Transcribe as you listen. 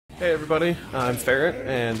Hey everybody, I'm Ferret,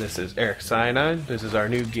 and this is erikaxcyanide. This is our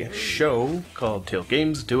new show called Till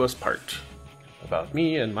Games Do Us Part, about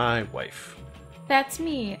me and my wife. That's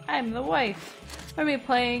me, I'm the wife. We'll be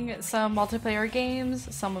playing some multiplayer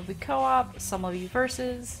games, some will be co-op, some will be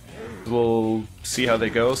versus. We'll see how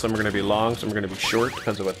they go. Some are going to be long, some are going to be short,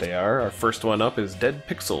 depends on what they are. Our first one up is Dead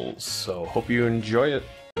Pixels, so hope you enjoy it.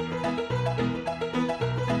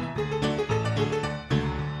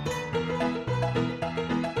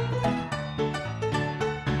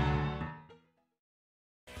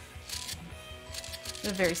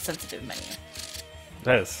 A very sensitive menu.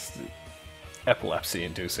 That is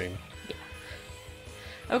epilepsy-inducing. Yeah.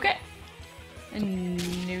 Okay. A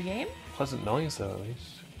new game? Pleasant noise, though, at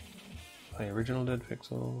least. Play original Dead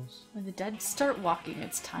Pixels. When the dead start walking,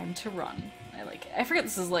 it's time to run. I like it. I forget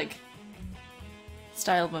this is like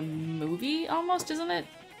style of a movie almost, isn't it?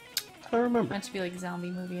 I remember. Meant to be like a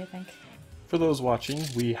zombie movie, I think. For those watching,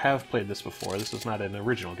 we have played this before. This is not an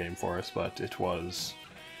original game for us, but it was...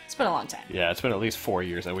 It's been a long time. Yeah, it's been at least 4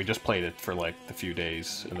 years, and we just played it for like a few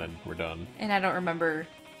days, and then we're done. And I don't remember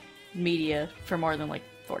media for more than like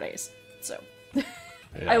 4 days, so Yeah.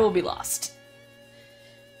 I will be lost.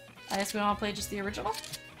 I guess we want to play just the original?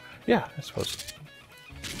 Yeah, I suppose.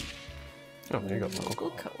 Oh, there you go. Local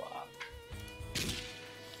co-op.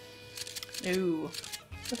 Ooh.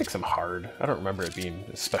 I think some hard. I don't remember it being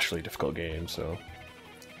an especially difficult game, so...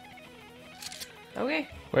 Okay.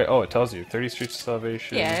 Wait, oh, it tells you. 30 Streets of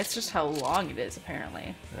Salvation. Yeah, it's just how long it is,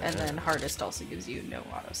 apparently. And then hardest also gives you no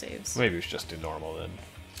autosaves. Maybe we should just do normal then.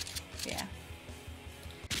 Yeah.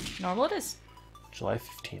 Normal it is. July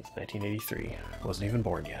 15th, 1983. Wasn't even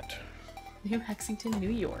born yet. New Lexington, New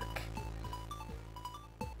York.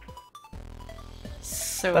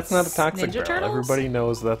 So That's not a toxic Ninja barrel. Turtles? Everybody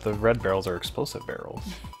knows that the red barrels are explosive barrels.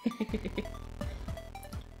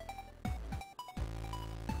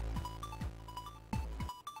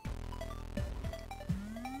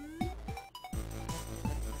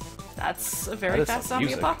 That's a very That is fast some zombie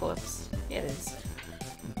music. apocalypse. Yeah, it is.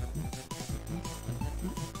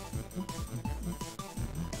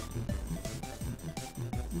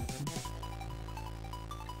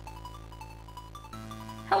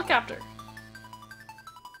 Helicopter.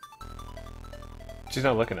 She's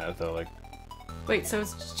not looking at it though, like... Wait, so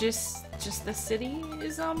it's just the city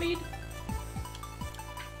is zombied?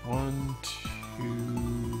 1,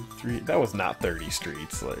 2, 3... That was not 30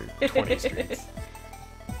 streets, like 20 streets.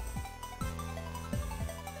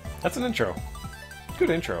 That's an intro.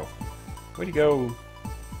 Good intro. Way to go.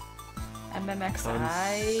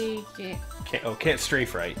 MMXI. Can't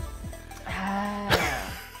strafe right.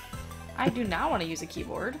 Ah. I do not want to use a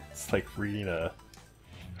keyboard. It's like reading a...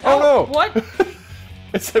 Oh no! What?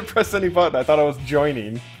 It said press any button. I thought I was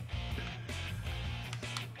joining.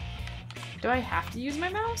 Do I have to use my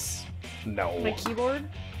mouse? No. My keyboard?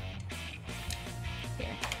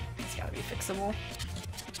 Here. It's gotta be fixable.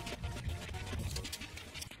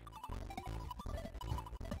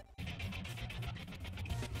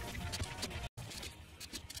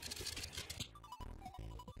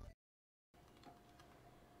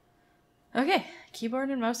 Okay, keyboard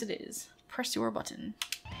and mouse it is. Press your button.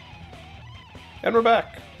 And we're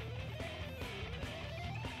back.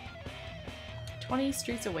 20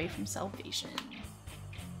 streets away from salvation.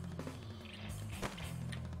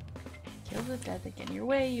 Kill the dead that get in your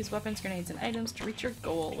way. Use weapons, grenades, and items to reach your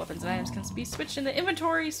goal. Weapons and items can be switched in the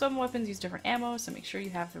inventory. Some weapons use different ammo, so make sure you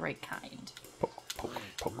have the right kind. Poke, poke,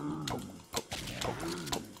 poke, poke, poke, poke,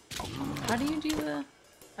 poke, poke. How do you do the...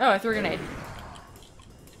 Oh, I threw a grenade.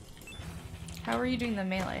 How are you doing the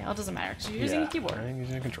melee? Oh, it doesn't matter, because you're using a keyboard. I'm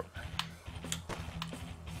using a controller.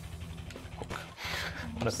 Poke.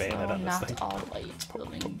 What a bayonet So on this not thing. all light.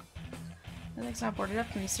 Building. Nothing's not boarded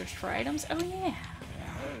up. Can we search for items? Oh yeah.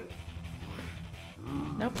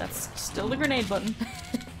 Nope, that's still the grenade button.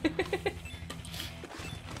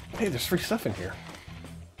 Hey, there's free stuff in here.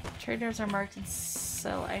 Traders are marked and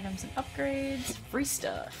sell items and upgrades. Free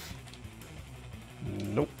stuff.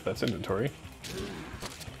 Nope, that's inventory.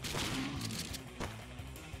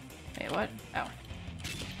 Wait, what? Oh.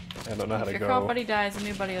 I don't know how If to your go. co-op buddy dies, a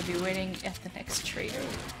new buddy will be waiting at the next trader.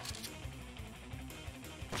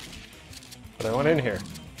 But I went in here.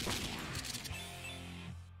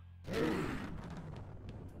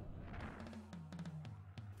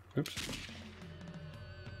 Oops.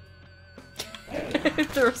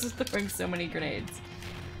 Throws is throwing so many grenades.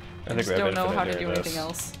 I I think just we have don't know infinite how to during do this. anything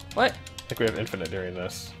else. What? I think we have infinite during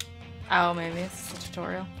this. Oh, maybe it's a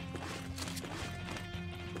tutorial.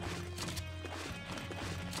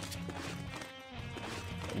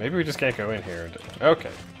 Maybe we just can't go in here. Okay.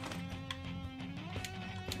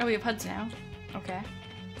 Oh, we have HUDs now. Okay.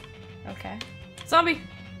 Okay. Zombie!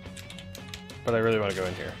 But I really want to go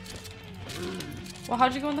in here. Well,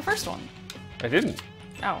 how'd you go in the first one? I didn't.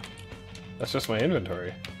 Oh. That's just my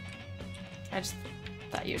inventory. I just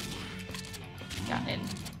thought you'd gotten in.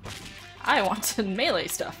 I wanted melee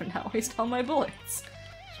stuff and not waste all my bullets.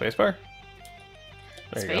 Spacebar?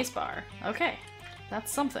 There you go. Spacebar. Okay.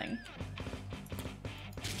 That's something.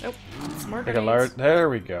 Nope. It's more Like a grenades. large. There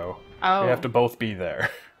we go. Oh. We have to both be there.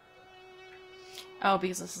 Oh,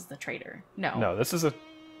 because this is the trader. No. No, this is a.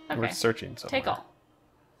 Okay. We're searching somewhere. Take all.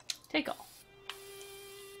 Take all.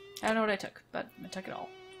 I don't know what I took, but I took it all.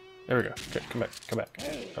 There we go. Okay, come back. Come back.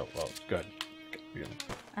 Oh, well, good. Okay.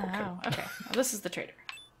 Oh, okay. Well, this is the trader.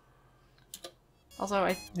 Also,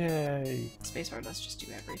 Yay. Spacebar does just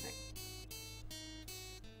do everything.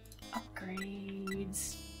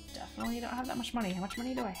 Upgrades. Definitely don't have that much money. How much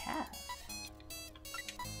money do I have?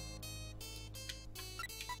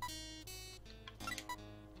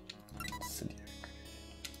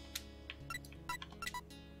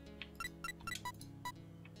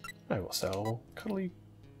 I will sell cuddly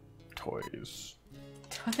toys.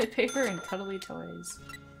 Toilet paper and cuddly toys.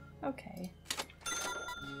 Okay.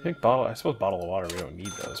 I think I suppose bottle of water, we don't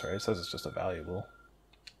need those, right? It says it's just a valuable.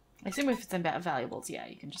 I assume if it's in valuables, yeah,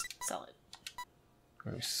 you can just sell it. I'm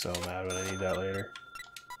gonna be so mad when I need that later.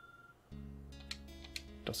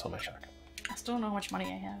 Don't sell my shotgun. I still don't know how much money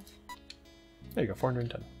I have. There you go,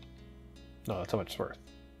 410. No, that's how much it's worth.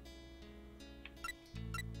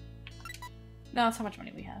 No, that's how much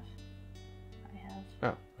money we have. I have.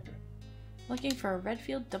 Oh, okay. Looking for a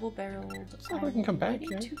Redfield double-barreled. So we can come back, ready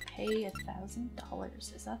yeah. to pay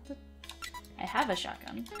 $1,000. Is that the? I have a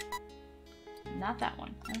shotgun. Not that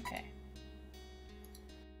one. Okay.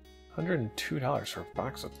 $102 for a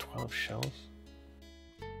box of 12 shells.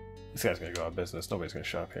 This guy's gonna go out of business. Nobody's gonna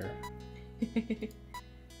shop here.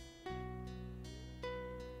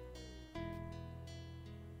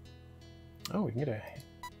 Oh, we can get a.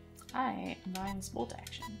 I am buying this bolt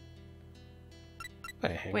action.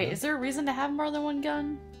 Hey, Wait, is there a reason to have more than one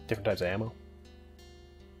gun? different types of ammo?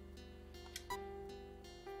 I'm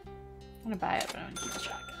gonna buy it, but I'm gonna keep the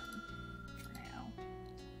shotgun for now.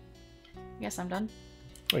 Guess I'm done.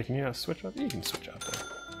 Wait, can you not switch up? You can switch out there.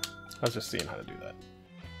 I was just seeing how to do that.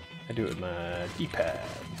 I do it with my D-pad.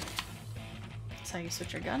 That's how you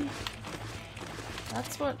switch your gun.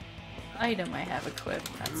 That's what item I have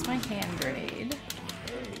equipped. That's my hand grenade.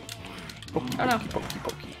 Pokey, Oh no. pokey,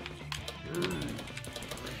 pokey.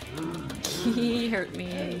 He hurt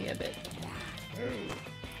me a bit.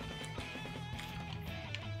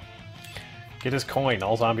 Get his coin.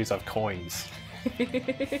 All zombies have coins.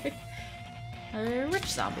 Rich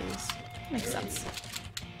zombies. Makes sense.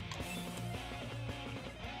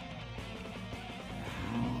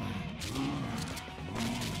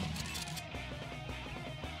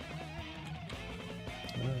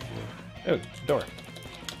 Oh, door.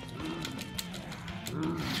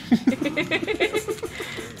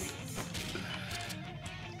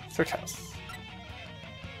 Search house.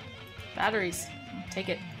 Batteries. Take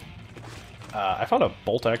it. I found a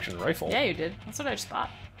bolt action rifle. Yeah, you did. That's what I just bought.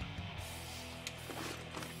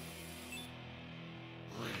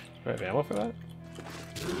 Do I have ammo for that?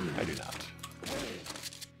 I do not.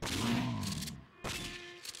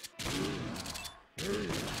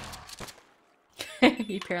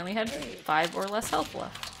 He apparently had 5 or less health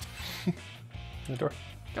left. The door.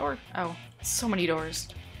 Door. Oh, so many doors.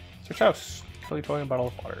 Search house. Fully toy and bottle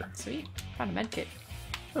of water. Sweet. Found a med kit.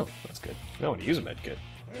 Oh, that's good. I don't want to use a med kit.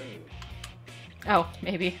 Oh,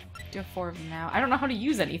 maybe. Do have 4 of them now. I don't know how to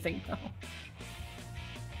use anything though.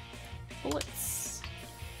 Bullets.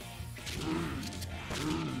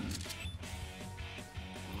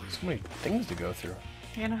 So many things to go through.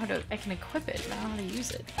 I know how to. I can equip it, but I don't know how to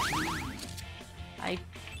use it.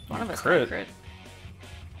 One of us Crit. got crit.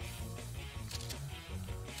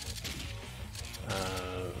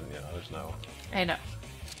 Yeah, there's no. I know.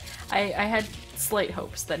 I had slight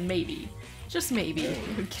hopes that maybe, just maybe,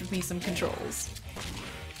 it would give me some controls.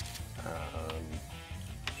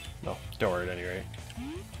 No, don't worry at any rate.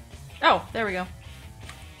 Oh, there we go.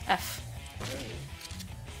 F.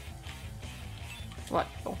 What?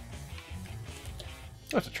 Oh.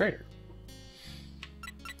 Oh, it's a trader.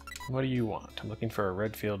 What do you want? I'm looking for a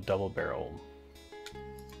Redfield double barrel.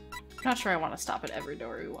 I'm not sure I want to stop at every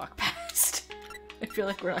door we walk past. I feel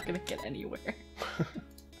like we're not going to get anywhere.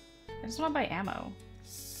 I just want to buy ammo.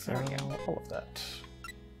 There we go. All of that.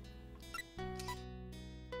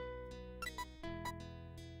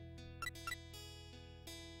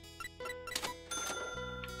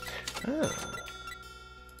 Oh.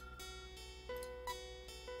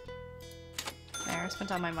 There, I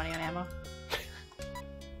spent all my money on ammo.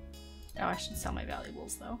 Oh, I should sell my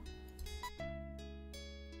valuables, though.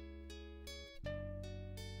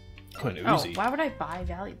 Oh, an Oh, Uzi. why would I buy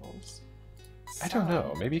valuables? I don't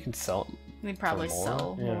know. Maybe you can sell them. They probably more?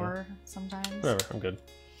 sell Yeah. more sometimes. Whatever, I'm good.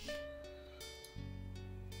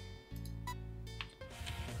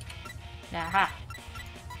 Aha!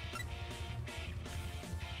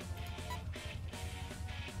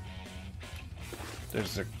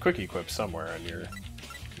 There's a quick equip somewhere on your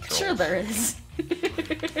controls. Sure there is.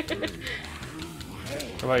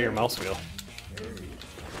 What about your mouse wheel?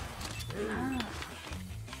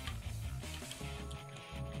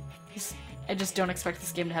 I just don't expect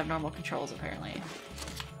this game to have normal controls, apparently.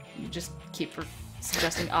 You just keep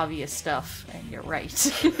suggesting obvious stuff, and you're right.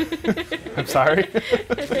 I'm sorry.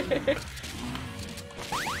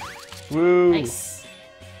 Woo! Nice.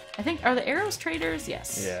 I think, are the arrows traders?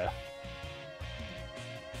 Yes. Yeah.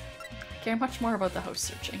 Care much more about the house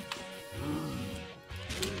searching.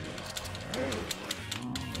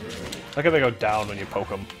 Look how they go down when you poke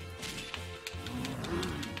them.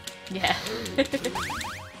 Yeah.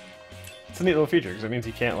 It's a neat little feature because it means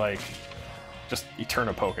you can't like just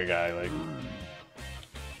Eterna poke a guy like.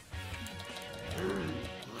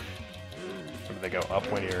 Or do they go up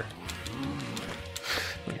when you're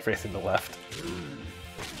facing the left?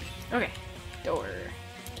 Okay. Door.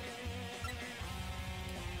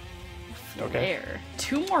 Okay. There.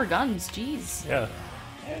 2 more guns. Jeez. Yeah.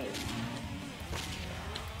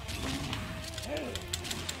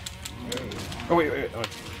 Oh wait. Oh.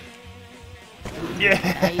 Yeah.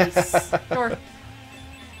 Nice. Door.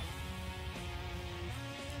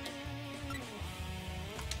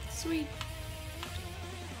 Sweet.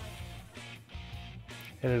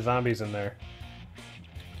 Hey, there's zombies in there.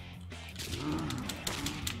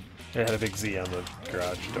 It had a big Z on the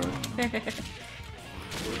garage door.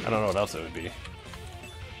 I don't know what else it would be.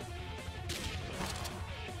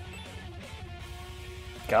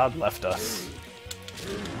 God left us.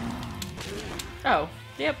 Oh,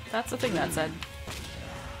 yep, that's the thing that said.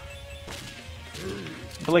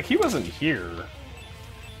 But like, he wasn't here.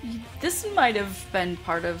 This might have been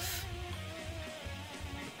part of...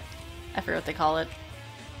 I forget what they call it.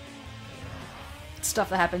 Stuff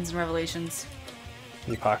that happens in Revelations.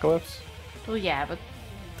 The apocalypse? Well, yeah, but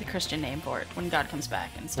the Christian name for it, when God comes back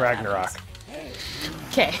and stuff Ragnarok.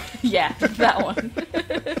 Okay, yeah, that one.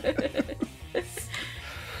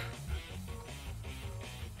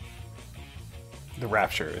 The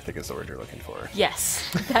rapture, I think is the word you're looking for.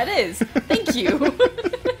 Yes, that is. Thank you.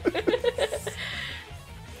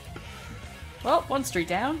 Well, 1 street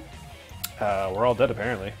down. We're all dead,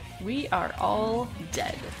 apparently. We are all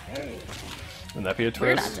dead. Wouldn't that be a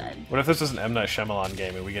We're twist? not dead. What if this is an M. Night Shyamalan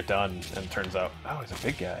game and we get done and it turns out, oh, he's a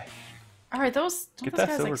big guy. Alright, those Get those that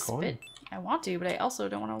guys silver like coin. spit. I want to, but I also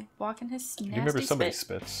don't want to walk in his nasty You remember somebody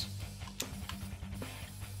spit. spits.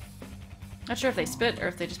 Not sure if they spit or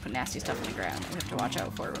if they just put nasty stuff on the ground. We have to watch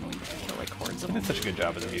out for it when we kill like hordes of They them. did such a good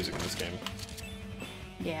job of the music in this game.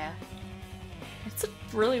 Yeah. It's a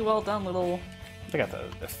really well done little... They got the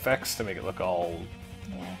effects to make it look all...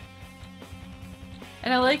 Yeah.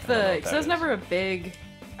 And I like don't know the... what Because that I was is. never a big,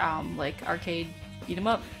 like, arcade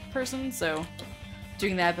beat-em-up person, so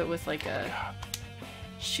doing that but with like a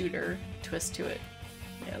shooter twist to it.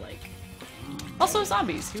 Yeah, like... Also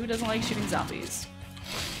zombies. Who doesn't like shooting zombies?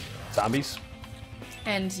 Zombies?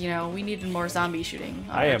 And, you know, we needed more zombie shooting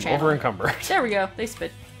on I our am channel. over encumbered. There we go. They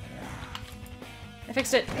spit. I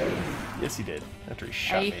fixed it. Yes, he did. After he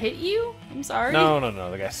shot I me. hit you? I'm sorry. No,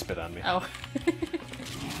 the guy spit on me. Oh.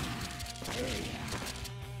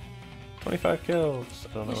 25 kills.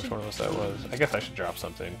 I don't know You which should- one of us that was. I guess I should drop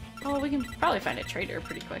something. Oh, we can probably find a trader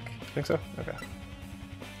pretty quick. Think so? Okay.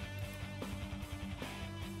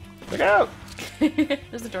 Look out!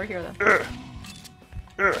 There's the door here, though.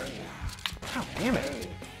 Oh, damn it.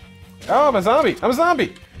 Oh, I'm a zombie! I'm a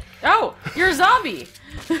zombie! Oh, you're a zombie!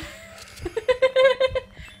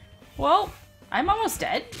 Well, I'm almost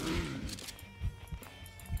dead.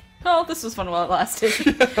 Oh, this was fun while it lasted.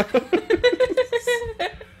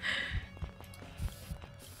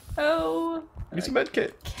 Oh. Use a med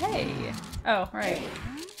kit. Okay. Oh, right.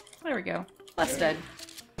 There we go. Less dead.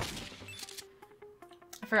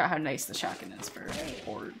 I forgot how nice the shotgun is for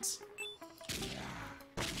hordes.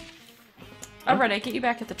 Alright, I get you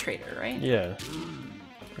back at the trader, right? Yeah.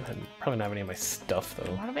 I probably not have any of my stuff, A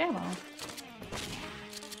though. lot of ammo.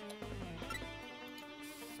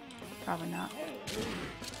 Probably not.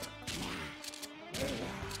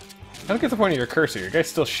 I don't get the point of your cursor. Your guy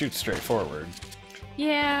still shoots straight forward.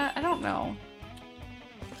 Yeah, I don't know.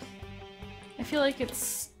 I feel like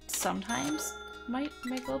it's sometimes might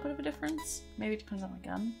make a little bit of a difference. Maybe it depends on the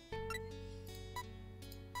gun.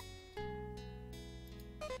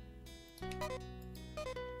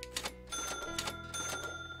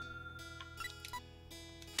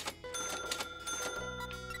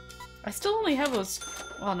 I still only have those.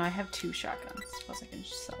 Well, no, I have 2 shotguns. Suppose I can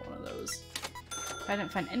just sell one of those. I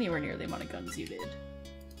didn't find anywhere near the amount of guns you did.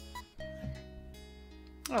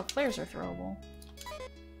 Oh, flares are throwable.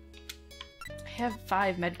 I have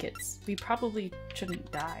 5 medkits. We probably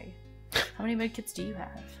shouldn't die. How many medkits do you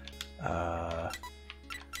have?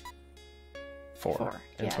 4.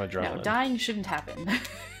 It's Yeah, my adrenaline. no, dying shouldn't happen.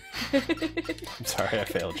 I'm sorry, I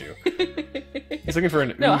failed you. He's looking for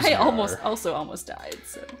an No, I Uzi almost died,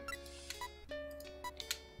 so.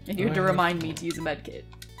 And you had to remind me to use a medkit.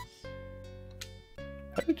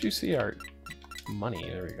 How did you see our money?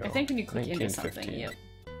 There we go. I think when you click into 19.15. something, yep.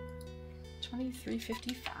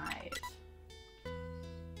 23.55.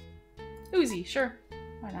 Uzi, sure.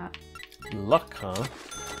 Why not? Luck, huh?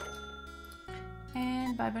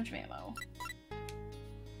 And buy a bunch of ammo.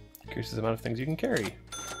 Increases the amount of things you can carry.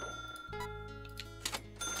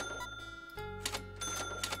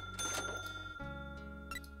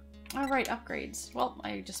 Alright, upgrades. Well,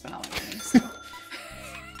 I just spent all my money, so.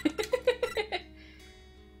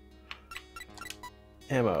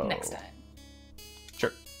 Ammo. Next time.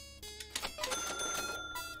 Sure.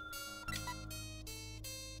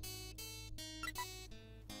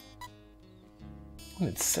 An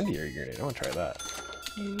incendiary grenade. I want to try that.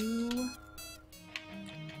 Ooh.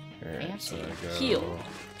 Alright, Fancy. so there we go. Heal.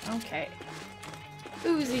 Okay.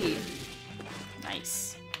 Uzi.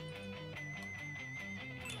 Nice.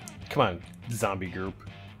 Come on, zombie group.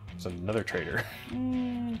 There's another traitor.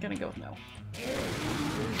 Gonna go with no.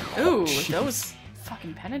 Ooh, jeez. those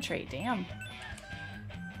fucking penetrate, damn.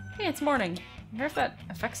 Hey, it's morning. I wonder if that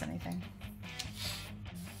affects anything.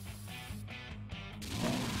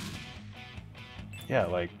 Yeah,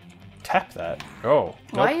 like, tap that. Oh.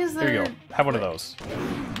 Why nope. is There you there- go. Have one of those.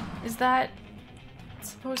 Is that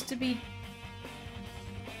supposed to be...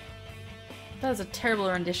 That is a terrible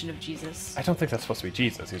rendition of Jesus. I don't think that's supposed to be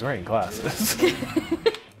Jesus. He's wearing glasses.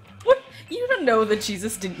 What? You don't know that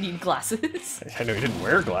Jesus didn't need glasses? I know he didn't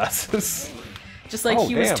wear glasses. Just like Oh,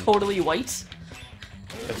 he was damn. totally white.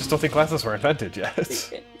 I just don't think glasses were invented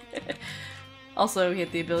yet. Also, he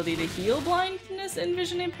had the ability to heal blindness and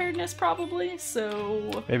vision impairedness, probably,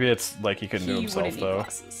 so... Maybe it's like he couldn't do He himself, wouldn't need though.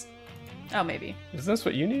 glasses. Oh, maybe. Is this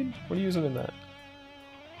what you need? What are you using in that?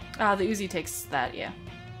 The Uzi takes that, yeah.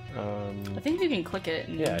 I think you can click it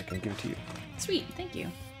and... Yeah, I can give it to you. Sweet, thank you.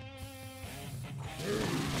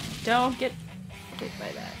 Don't get hit by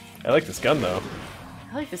that. I like this gun, though.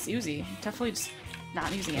 I like this Uzi. Definitely just not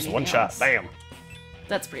using Just anything one shot. else. Bam!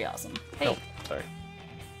 That's pretty awesome. Hey, Oh, sorry.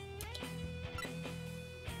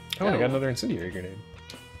 Oh, and I Oh. got another incendiary grenade.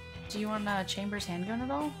 do you want a Chambers handgun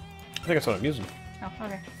at all? I think that's what I'm using, Oh,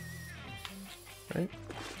 okay. right?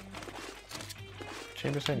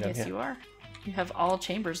 Chambers handgun, Yes, yeah. you are. You have all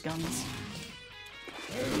Chambers guns.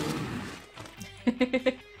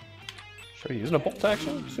 Should I be using a bolt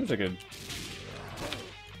action? Seems like it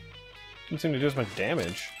doesn't seem to do as much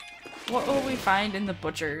damage. What will we find in the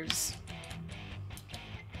butchers?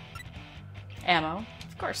 Ammo,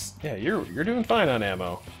 of course. Yeah, you're doing fine on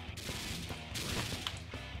ammo.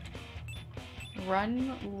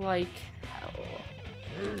 Run like hell.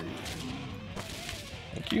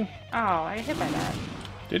 Thank you. Oh, I got hit by that.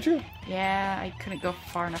 Did you? Yeah, I couldn't go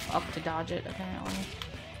far enough up to dodge it, apparently.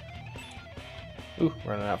 Ooh,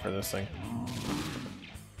 running out for this thing.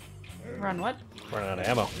 Run what? Running out of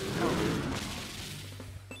ammo.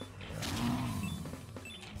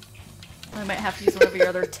 I might have to use one of your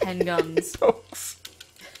other 10 guns. Folks.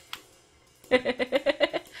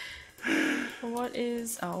 What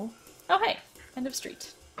is... Oh. Oh, hey. End of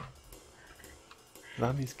street.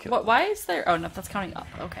 Zombies kill. What? Why is there... Oh, no, that's counting up.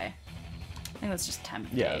 Okay. I think that's just time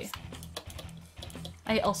of Yeah. day.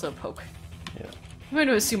 I also poke. Yeah. I'm going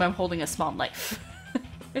to assume I'm holding a small knife.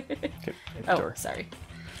 Okay, Oh, door. sorry.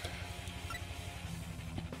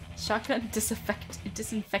 Shotgun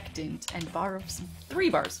disinfectant and bar of 3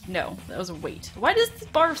 bars. No, that was a weight. Why does this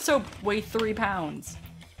bar of soap weigh 3 pounds?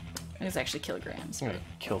 And it's actually kilograms. I'm gonna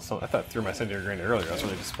kill some. I thought I threw my incendiary grenade earlier. I was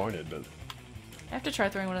really disappointed, but I have to try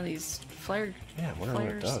throwing one of these flare yeah, I wonder what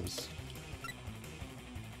it flares. does.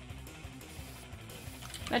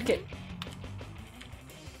 Medkit.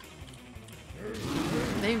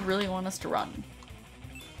 They really want us to run.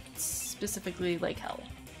 Specifically, like hell.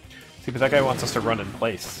 See, but that guy wants us to run in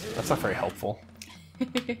place. That's not very helpful.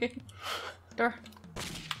 Door,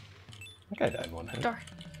 That guy died in one hit. door,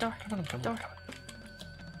 door, Come on, come on, door. come on.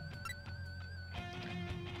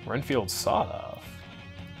 Renfield sawed off.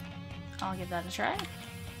 I'll give that a try.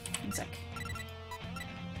 One sec.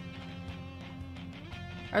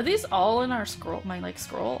 Are these all in our scroll? My like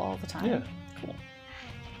scroll all the time? Yeah. Cool.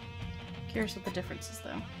 Curious what the difference is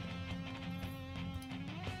though.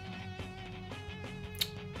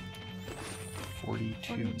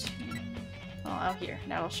 42. 42. Oh, out here.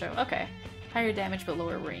 Now it'll show. Okay. Higher damage but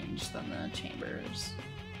lower range than the chambers.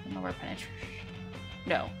 And lower penetration.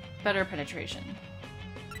 No. Better penetration.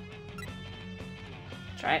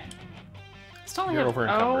 Try it. Still only You're have... over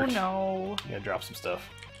Oh, encumbered. no. Yeah, drop some stuff.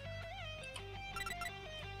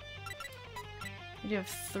 You do have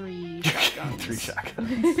 3 shotguns. 3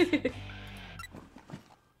 shotguns.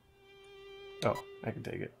 Oh, I can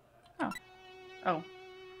take it. Oh. Oh.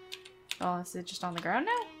 Oh, is it just on the ground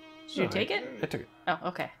now? Did you No, take it? I took it. Oh,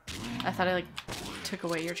 okay. I thought I, like, took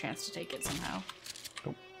away your chance to take it somehow.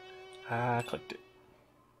 Nope. I clicked it.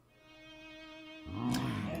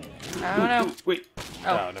 Oh, no. Wait.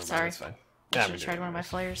 Oh, never mind. sorry. That's fine. I Yeah, should have tried one of my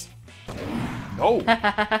flares. No!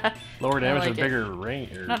 Lower damage like with it. bigger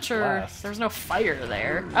range. Not sure. Blast. There was no fire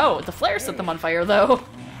there. Oh, the flare set them on fire, though.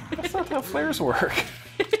 That's not how flares work.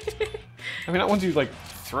 I mean, not ones you, like,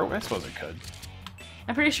 throw. I suppose it could.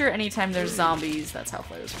 I'm pretty sure anytime there's zombies, that's how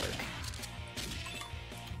flares work.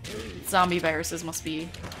 Zombie viruses must be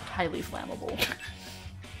highly flammable.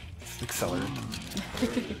 It's accelerant.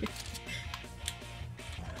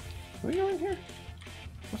 Are we going here?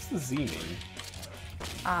 What's the Z mean?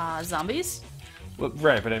 Zombies? Well,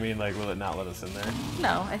 right, but I mean, like, will it not let us in there?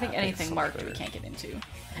 No, I think it's anything so marked better. we can't get into.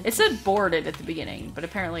 It said boarded at the beginning, but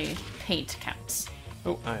apparently paint counts.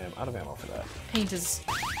 Oh, I am out of ammo for that. Paint is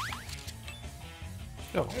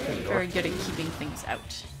Oh, there's a door. very good at keeping things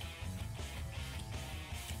out.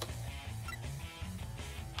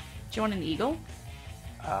 Do you want an eagle?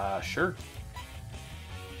 Sure.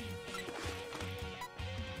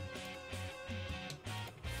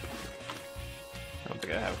 I don't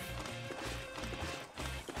think I have.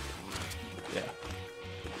 Yeah.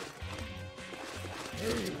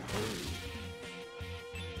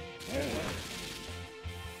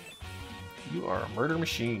 You are a murder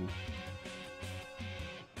machine.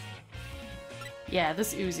 Yeah,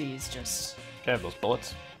 this Uzi is just... Can I have those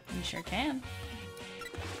bullets? You sure can.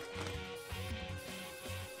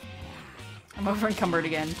 I'm over encumbered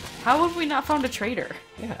again. How have we not found a trader?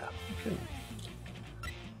 Yeah. I couldn't.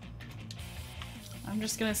 I'm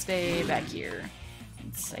just gonna stay back here.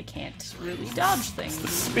 Since I can't really dodge The things.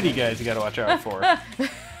 spitty guys you gotta watch out for.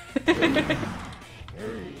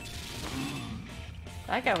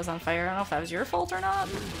 That guy was on fire. I don't know if that was your fault or not.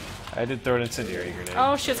 I did throw an incendiary grenade.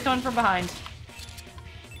 Oh, shit's coming from behind.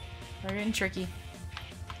 They're getting tricky.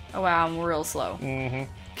 Oh wow, I'm real slow. Mm-hmm.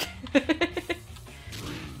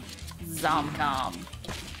 Zomcom.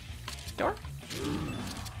 Door?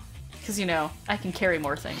 Because, you know, I can carry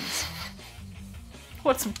more things.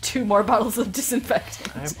 What's 2 more bottles of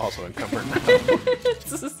disinfectant? I am also encumbered now.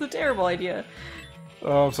 This is a terrible idea.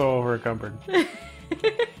 Oh, I'm so over encumbered.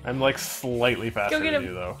 I'm like slightly faster Go get than him.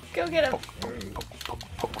 you though. Go get him.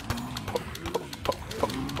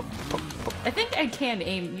 I think I can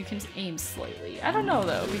aim. You can aim slightly. I don't know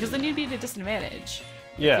though, because then you'd be at a disadvantage.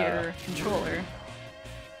 Yeah. With your controller.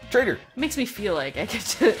 Traitor! It makes me feel like I get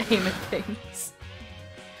to aim at things.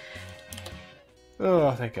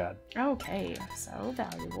 Oh, thank God. Okay, so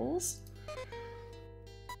valuables.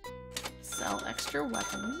 Sell extra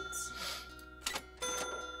weapons.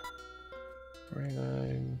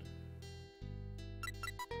 49.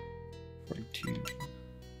 42.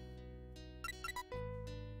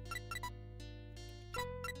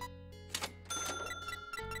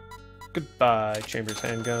 Goodbye, Chambers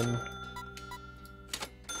handgun.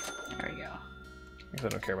 There we go. Because I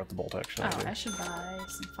don't care about the bolt action. Oh, either. I should buy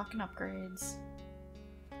some fucking upgrades.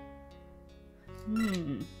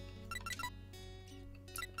 Hmm.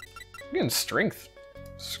 I'm getting strength.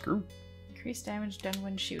 Screw. Increased damage done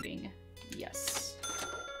when shooting. Yes.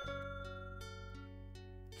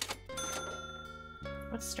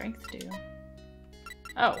 What's strength do?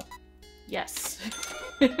 Oh. Yes.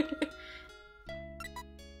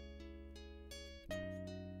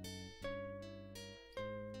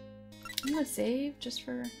 I'm gonna save just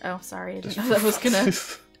for... Oh, sorry. I didn't know that was gonna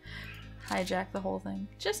hijack the whole thing.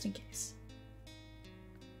 Just in case.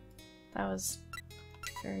 That was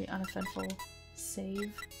very uneventful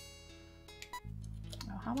save.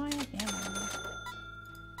 Oh, how am I on ammo?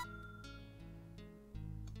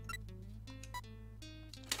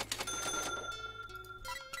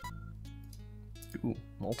 Ooh,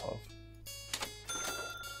 Molotov.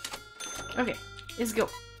 Okay, let's go.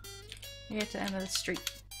 We get to the end of the street.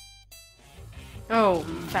 Oh,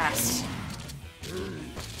 fast.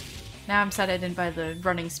 Now I'm sad I didn't buy the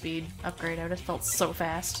running speed upgrade. I would have felt so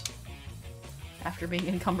fast after being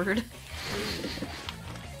encumbered.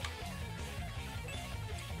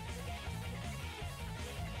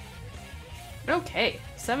 Okay,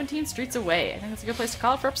 17 streets away. I think that's a good place to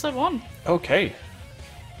call it for episode 1. Okay.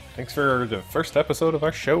 Thanks for the first episode of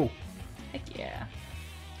our show. Heck yeah.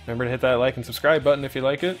 Remember to hit that like and subscribe button if you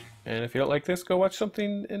like it. And if you don't like this, go watch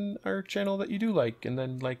something in our channel that you do like, and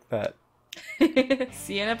then like that.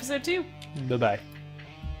 See you in episode 2. Bye-bye.